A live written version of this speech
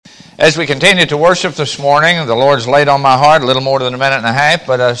As we continue to worship this morning, the Lord's laid on my heart a little more than a minute and a half,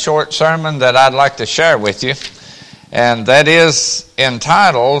 but a short sermon that I'd like to share with you, and that is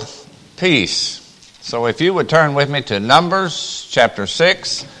entitled Peace. So if you would turn with me to Numbers chapter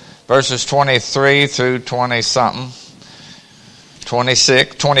 6, verses 23 through 20-something,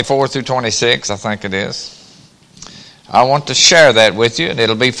 24 through 26, I think it is. I want to share that with you, and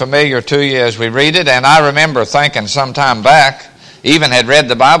it'll be familiar to you as we read it. And I remember thinking some time back, even had read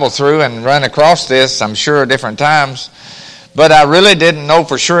the Bible through and run across this, I'm sure, different times. But I really didn't know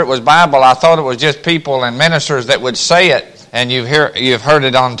for sure it was Bible. I thought it was just people and ministers that would say it, and you've heard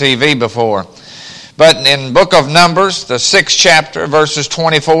it on TV before. But in book of Numbers, the 6th chapter, verses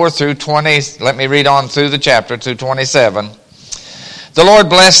 24 through 20, let me read on through the chapter to 27. The Lord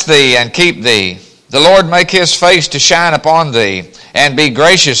bless thee and keep thee. The Lord make his face to shine upon thee and be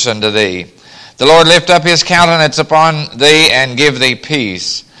gracious unto thee. The Lord lift up his countenance upon thee and give thee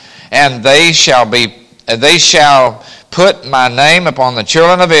peace. And they shall put my name upon the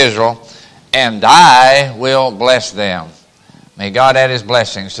children of Israel, and I will bless them. May God add his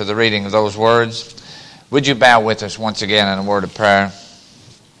blessings to the reading of those words. Would you bow with us once again in a word of prayer?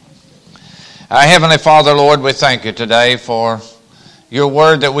 Our Heavenly Father, Lord, we thank you today for your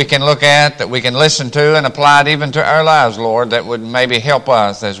word that we can look at, that we can listen to and apply it even to our lives, Lord, that would maybe help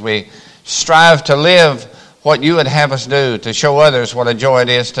us as we strive to live what you would have us do, to show others what a joy it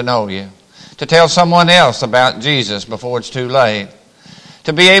is to know you, to tell someone else about Jesus before it's too late,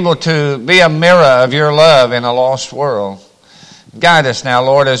 to be able to be a mirror of your love in a lost world. Guide us now,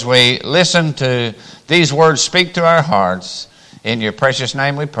 Lord, as we listen to these words speak to our hearts. In your precious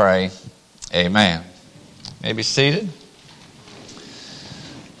name we pray. Amen. You may be seated.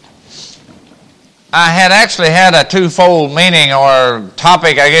 I had actually had a twofold meaning or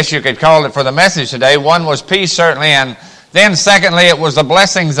topic, I guess you could call it, for the message today. One was peace, certainly, and then secondly, it was the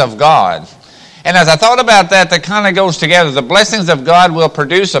blessings of God. And as I thought about that kind of goes together. The blessings of God will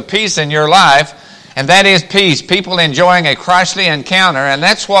produce a peace in your life, and that is peace. People enjoying a Christly encounter, and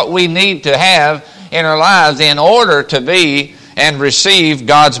that's what we need to have in our lives in order to be and receive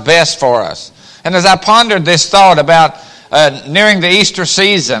God's best for us. And as I pondered this thought about nearing the Easter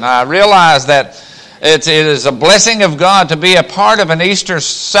season, I realized that it is a blessing of God to be a part of an Easter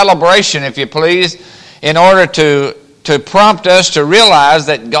celebration, if you please, in order to prompt us to realize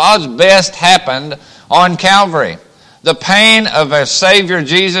that God's best happened on Calvary. The pain of our Savior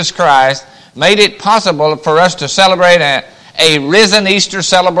Jesus Christ made it possible for us to celebrate a risen Easter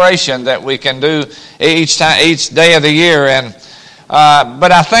celebration that we can do each day of the year. And but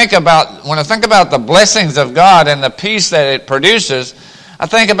when I think about the blessings of God and the peace that it produces, I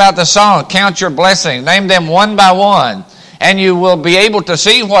think about the song, Count Your Blessings. Name them one by one, and you will be able to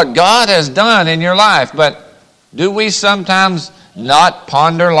see what God has done in your life. But do we sometimes not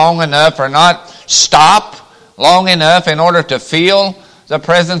ponder long enough or not stop long enough in order to feel the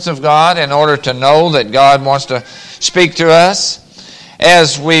presence of God, in order to know that God wants to speak to us?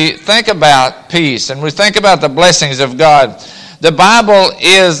 As we think about peace and we think about the blessings of God, the Bible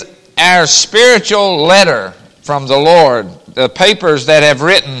is our spiritual letter from the Lord. The papers that have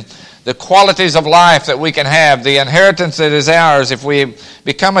written the qualities of life that we can have, the inheritance that is ours if we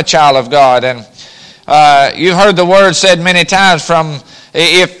become a child of God. And you've heard the word said many times from,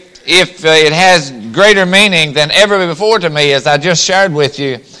 if it has greater meaning than ever before to me, as I just shared with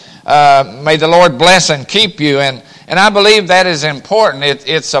you, may the Lord bless and keep you. And I believe that is important.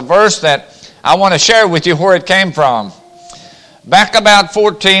 It's a verse that I want to share with you where it came from. Back about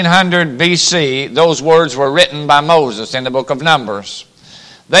 1400 BC, those words were written by Moses in the book of Numbers.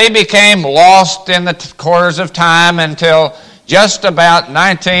 They became lost in the course of time until just about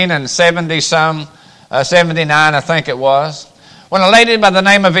 79, I think it was, when a lady by the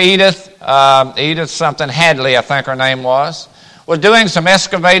name of Edith something Hadley, I think her name was doing some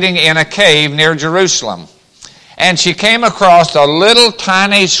excavating in a cave near Jerusalem. And she came across a little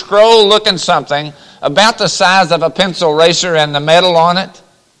tiny scroll-looking something about the size of a pencil eraser and the metal on it.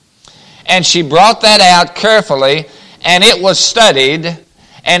 And she brought that out carefully, and it was studied,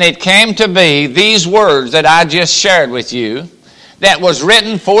 and it came to be these words that I just shared with you that was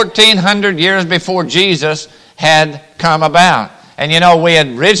written 1400 years before Jesus had come about. And you know, we had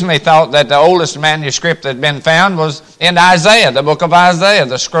originally thought that the oldest manuscript that had been found was in Isaiah, the book of Isaiah,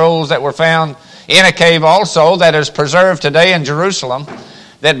 the scrolls that were found in a cave also that is preserved today in Jerusalem,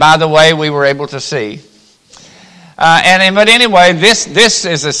 that, by the way, we were able to see. But anyway, this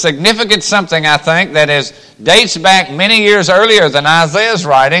is a significant something, I think, that dates back many years earlier than Isaiah's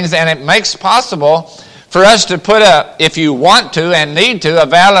writings, and it makes possible for us to put if you want to and need to, a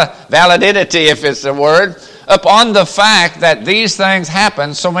validity, if it's a word, upon the fact that these things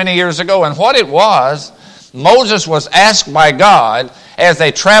happened so many years ago. And what it was, Moses was asked by God as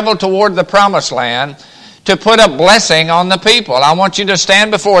they traveled toward the promised land to put a blessing on the people. I want you to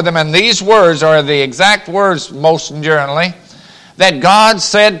stand before them, and these words are the exact words, most generally, that God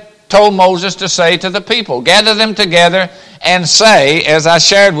told Moses to say to the people. Gather them together and say, as I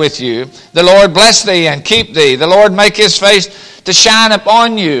shared with you, the Lord bless thee and keep thee. The Lord make his face to shine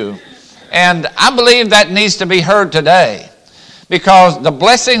upon you. And I believe that needs to be heard today, because the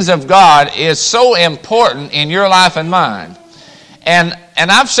blessings of God is so important in your life and mine. And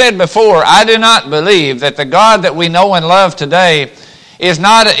I've said before, I do not believe that the God that we know and love today is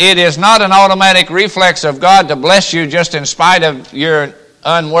not an automatic reflex of God to bless you just in spite of your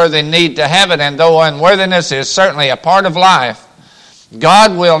unworthy need to have it. And though unworthiness is certainly a part of life,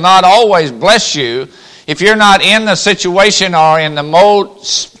 God will not always bless you if you're not in the situation or in the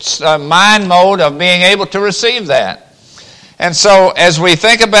mind mode of being able to receive that. And so as we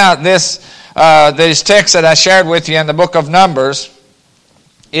think about these texts that I shared with you in the book of Numbers,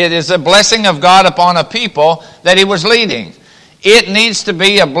 it is a blessing of God upon a people that he was leading. It needs to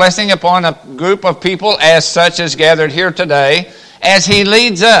be a blessing upon a group of people as such as gathered here today, as he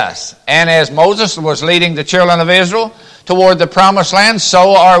leads us. And as Moses was leading the children of Israel toward the promised land,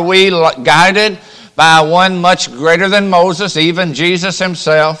 so are we guided by one much greater than Moses, even Jesus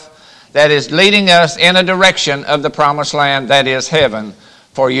himself, that is leading us in a direction of the promised land that is heaven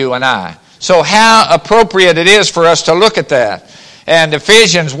for you and I. So how appropriate it is for us to look at that. And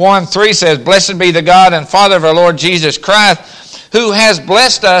Ephesians 1:3 says, Blessed be the God and Father of our Lord Jesus Christ, who has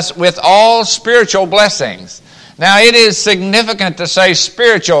blessed us with all spiritual blessings. Now, it is significant to say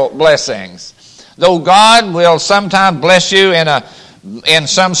spiritual blessings. Though God will sometimes bless you in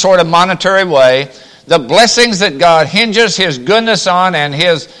some sort of monetary way, the blessings that God hinges his goodness on and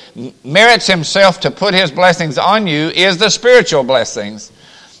his merits himself to put his blessings on you is the spiritual blessings.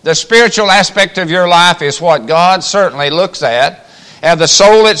 The spiritual aspect of your life is what God certainly looks at, and the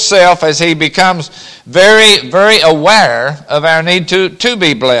soul itself, as he becomes very, very aware of our need to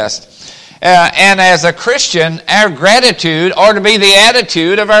be blessed. And as a Christian, our gratitude ought to be the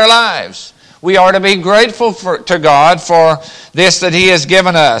attitude of our lives. We are to be grateful to God for this that he has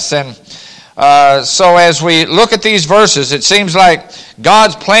given us. And so as we look at these verses, it seems like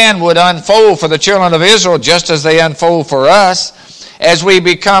God's plan would unfold for the children of Israel just as they unfold for us as we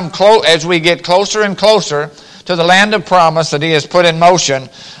get closer and closer to the land of promise that he has put in motion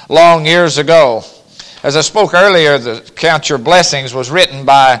long years ago. As I spoke earlier, the Count Your Blessings was written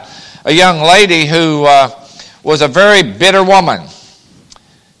by a young lady who was a very bitter woman.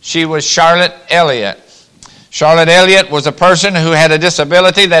 She was Charlotte Elliott. Charlotte Elliott was a person who had a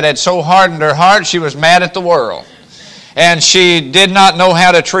disability that had so hardened her heart she was mad at the world. And she did not know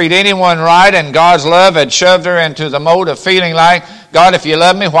how to treat anyone right, and God's love had shoved her into the mode of feeling like, God, if you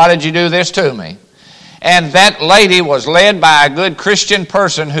love me, why did you do this to me? And that lady was led by a good Christian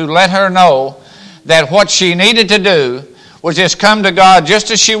person who let her know that what she needed to do was just come to God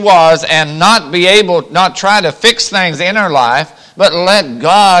just as she was and not try to fix things in her life, but let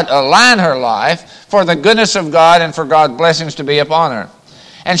God align her life for the goodness of God and for God's blessings to be upon her.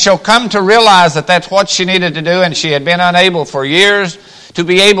 And she'll come to realize that that's what she needed to do, and she had been unable for years to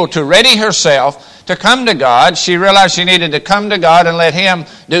be able to ready herself to come to God. She realized she needed to come to God and let him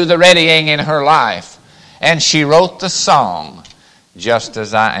do the readying in her life. And she wrote the song, Just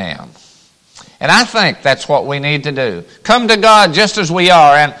As I Am. And I think that's what we need to do. Come to God just as we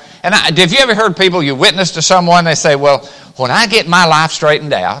are. And have you ever heard people, you witness to someone, they say, well, when I get my life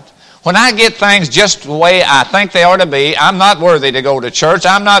straightened out, when I get things just the way I think they ought to be, I'm not worthy to go to church.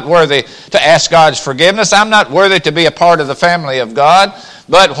 I'm not worthy to ask God's forgiveness. I'm not worthy to be a part of the family of God.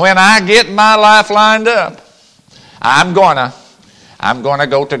 But when I get my life lined up, I'm gonna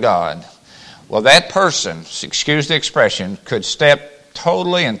go to God. Well, that person, excuse the expression, could step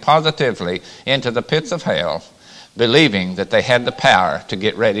totally and positively into the pits of hell, believing that they had the power to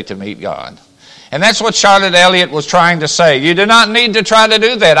get ready to meet God. And that's what Charlotte Elliott was trying to say. You do not need to try to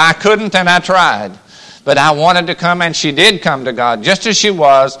do that. I couldn't, and I tried. But I wanted to come, and she did come to God just as she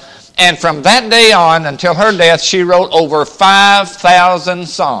was. And from that day on until her death, she wrote over 5,000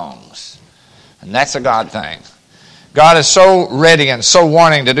 songs. And that's a God thing. God is so ready and so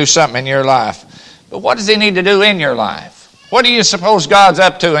wanting to do something in your life. But what does he need to do in your life? What do you suppose God's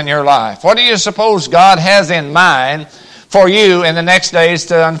up to in your life? What do you suppose God has in mind for you in the next days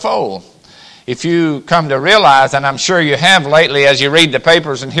to unfold? If you come to realize, and I'm sure you have lately as you read the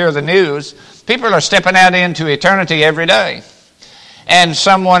papers and hear the news, people are stepping out into eternity every day. And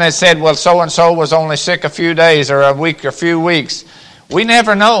someone has said, well, so-and-so was only sick a few days or a week or a few weeks. We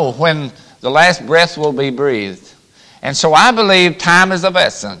never know when the last breath will be breathed. And so I believe time is of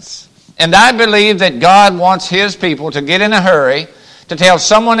essence. And I believe that God wants His people to get in a hurry to tell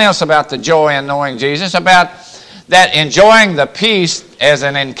someone else about the joy in knowing Jesus, about that enjoying the peace as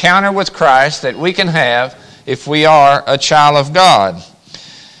an encounter with Christ that we can have if we are a child of God.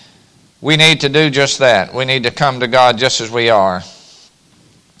 We need to do just that. We need to come to God just as we are.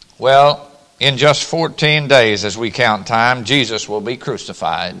 Well, in just 14 days as we count time, Jesus will be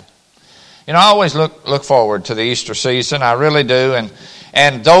crucified. You know, I always look forward to the Easter season. I really do.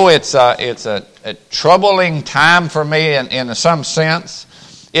 And though it's a troubling time for me in some sense,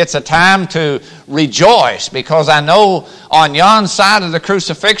 it's a time to rejoice because I know on yon side of the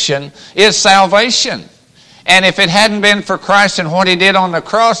crucifixion is salvation. And if it hadn't been for Christ and what He did on the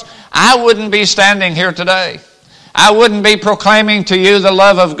cross, I wouldn't be standing here today. I wouldn't be proclaiming to you the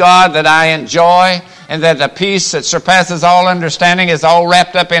love of God that I enjoy and that the peace that surpasses all understanding is all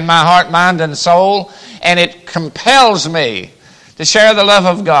wrapped up in my heart, mind, and soul. And it compels me to share the love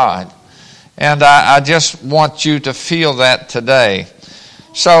of God. And I just want you to feel that today.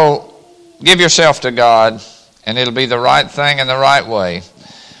 So give yourself to God, and it'll be the right thing and the right way.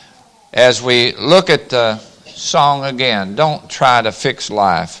 As we look at the song again, don't try to fix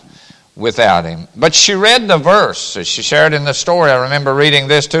life without Him. But she read the verse, as she shared in the story. I remember reading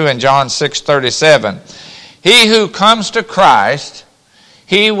this too in John 6:37. He who comes to Christ,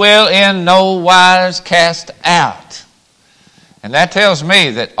 He will in no wise cast out. And that tells me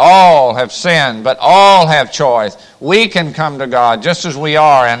that all have sinned, but all have choice. We can come to God just as we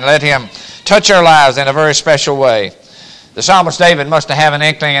are and let Him touch our lives in a very special way. The psalmist David must have had an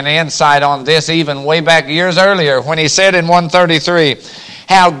inkling and insight on this even way back years earlier when he said in 133,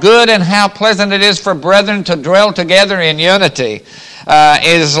 how good and how pleasant it is for brethren to dwell together in unity.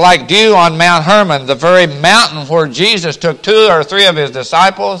 It is like dew on Mount Hermon, the very mountain where Jesus took 2 or 3 of His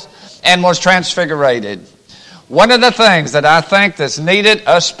disciples and was transfigurated. One of the things that I think that's needed,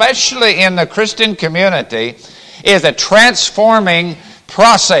 especially in the Christian community, is a transforming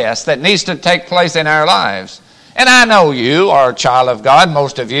process that needs to take place in our lives. And I know you are a child of God.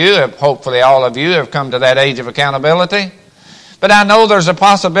 Most of you, hopefully all of you, have come to that age of accountability. But I know there's a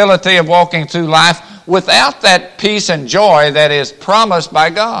possibility of walking through life without that peace and joy that is promised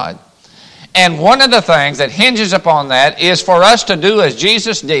by God. And one of the things that hinges upon that is for us to do as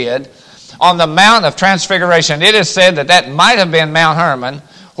Jesus did on the Mount of Transfiguration. It is said that might have been Mount Hermon,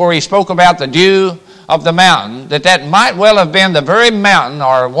 where He spoke about the dew of the mountain, that might well have been the very mountain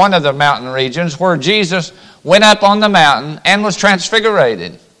or one of the mountain regions where Jesus went up on the mountain and was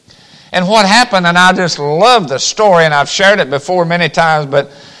transfigurated. And what happened, and I just love the story, and I've shared it before many times, but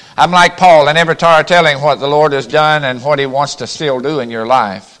I'm like Paul, I never tire telling what the Lord has done and what He wants to still do in your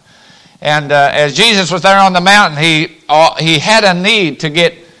life. And as Jesus was there on the mountain, he had a need to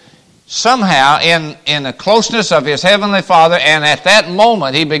get somehow in the closeness of His Heavenly Father, and at that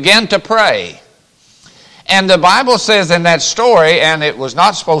moment He began to pray. And the Bible says in that story, and it was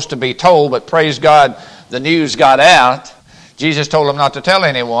not supposed to be told, but praise God, the news got out. Jesus told Him not to tell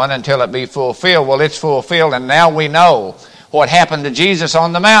anyone until it be fulfilled. Well, it's fulfilled, and now we know what happened to Jesus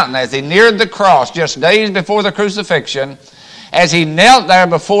on the mountain as He neared the cross just days before the crucifixion, as He knelt there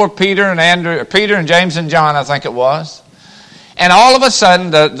before Peter and James and John, I think it was. And all of a sudden,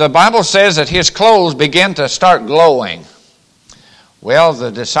 the Bible says that His clothes began to start glowing. Well,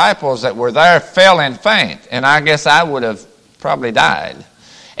 the disciples that were there fell in faint, and I guess I would have probably died.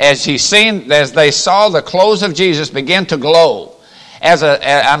 As they saw the clothes of Jesus begin to glow,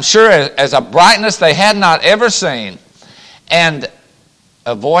 I'm sure as a brightness they had not ever seen. And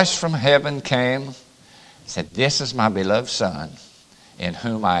a voice from heaven came and said, "This is my beloved Son, in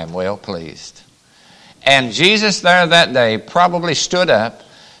whom I am well pleased." And Jesus there that day probably stood up,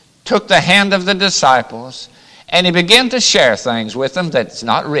 took the hand of the disciples, and He began to share things with them that's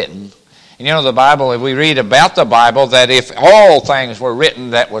not written. And you know the Bible, if we read about the Bible, that if all things were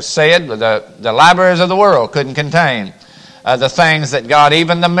written that was said, the libraries of the world couldn't contain the things that God,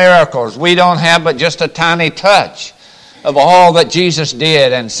 even the miracles, we don't have but just a tiny touch of all that Jesus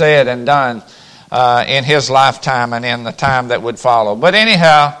did and said and done in His lifetime and in the time that would follow. But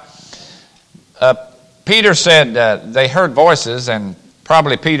anyhow, Peter said they heard voices, and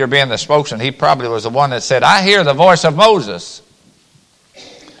probably Peter being the spokesman, he probably was the one that said, "I hear the voice of Moses."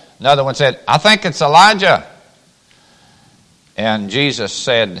 Another one said, "I think it's Elijah." And Jesus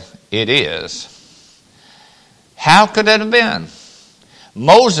said, "It is." How could it have been?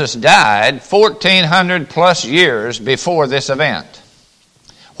 Moses died 1,400 plus years before this event.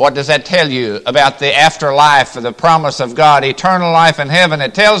 What does that tell you about the afterlife, the promise of God, eternal life in heaven?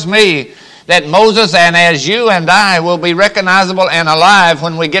 It tells me that Moses, and as you and I, will be recognizable and alive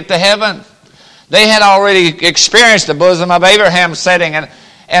when we get to heaven. They had already experienced the bosom of Abraham's setting. And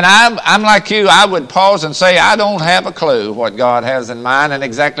I'm like you, I would pause and say, I don't have a clue what God has in mind and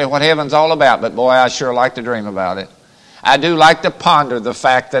exactly what heaven's all about. But boy, I sure like to dream about it. I do like to ponder the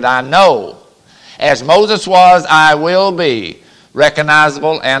fact that I know, as Moses was, I will be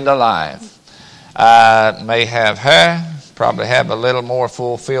recognizable and alive. I may have hair, probably have a little more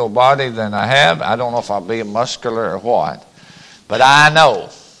fulfilled body than I have. I don't know if I'll be muscular or what. But I know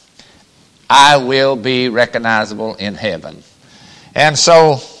I will be recognizable in heaven. And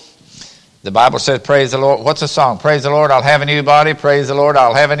so the Bible says, praise the Lord. What's the song? Praise the Lord, I'll have a new body. Praise the Lord,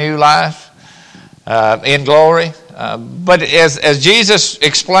 I'll have a new life in glory. But as Jesus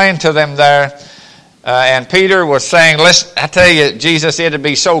explained to them there, and Peter was saying, I tell you, Jesus, it'd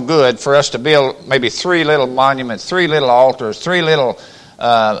be so good for us to build maybe 3 little monuments, 3 little altars, 3 little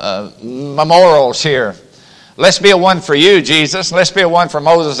memorials here. Let's build one for you, Jesus. Let's build one for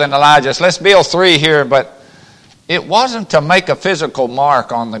Moses and Elijah. Let's build 3 here. But it wasn't to make a physical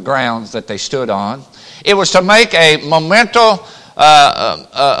mark on the grounds that they stood on. It was to make a memento,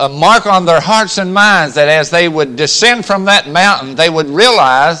 a mark on their hearts and minds, that as they would descend from that mountain, they would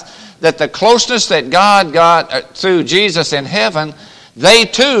realize that the closeness that God got through Jesus in heaven, they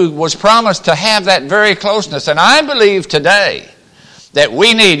too was promised to have that very closeness. And I believe today that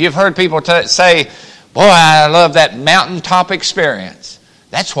we need, you've heard people say, boy, I love that mountaintop experience.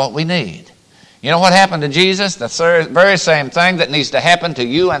 That's what we need. You know what happened to Jesus? The very same thing that needs to happen to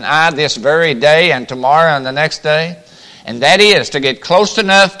you and I this very day and tomorrow and the next day. And that is to get close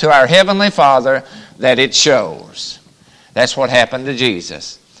enough to our Heavenly Father that it shows. That's what happened to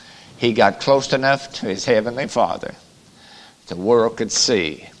Jesus. He got close enough to his Heavenly Father the world could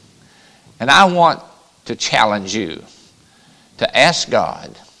see. And I want to challenge you to ask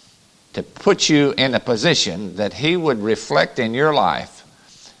God to put you in a position that He would reflect in your life,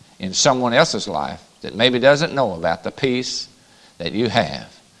 in someone else's life that maybe doesn't know about the peace that you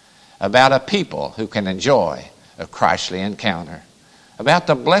have, about a people who can enjoy a Christly encounter, about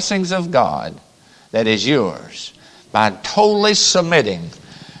the blessings of God that is yours by totally submitting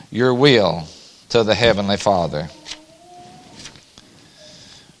your will to the Heavenly Father.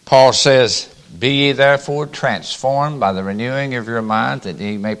 Paul says, be ye therefore transformed by the renewing of your mind, that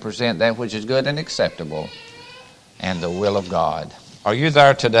ye may present that which is good and acceptable and the will of God. Are you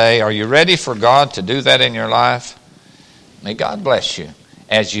there today? Are you ready for God to do that in your life? May God bless you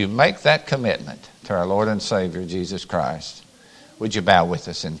as you make that commitment to our Lord and Savior, Jesus Christ. Would you bow with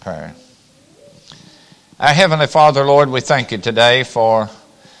us in prayer? Our Heavenly Father, Lord, we thank you today for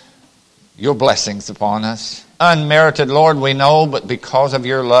your blessings upon us. Unmerited, Lord, we know, but because of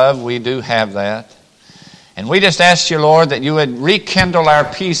your love, we do have that. And we just ask you, Lord, that you would rekindle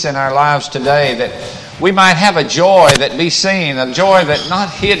our peace in our lives today, that we might have a joy that be seen, a joy that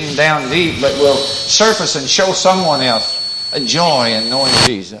not hidden down deep, but will surface and show someone else a joy in knowing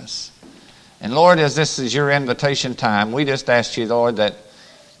Jesus. And Lord, as this is your invitation time, we just ask you, Lord, that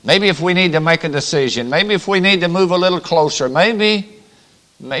maybe if we need to make a decision, maybe if we need to move a little closer, maybe,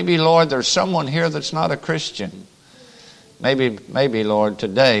 Lord, there's someone here that's not a Christian. Maybe, Lord,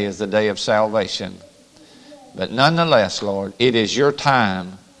 today is the day of salvation. But nonetheless, Lord, it is your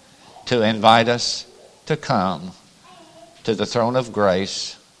time to invite us to come to the throne of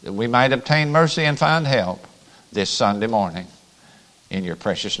grace, that we might obtain mercy and find help this Sunday morning. In your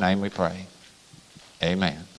precious name we pray. Amen.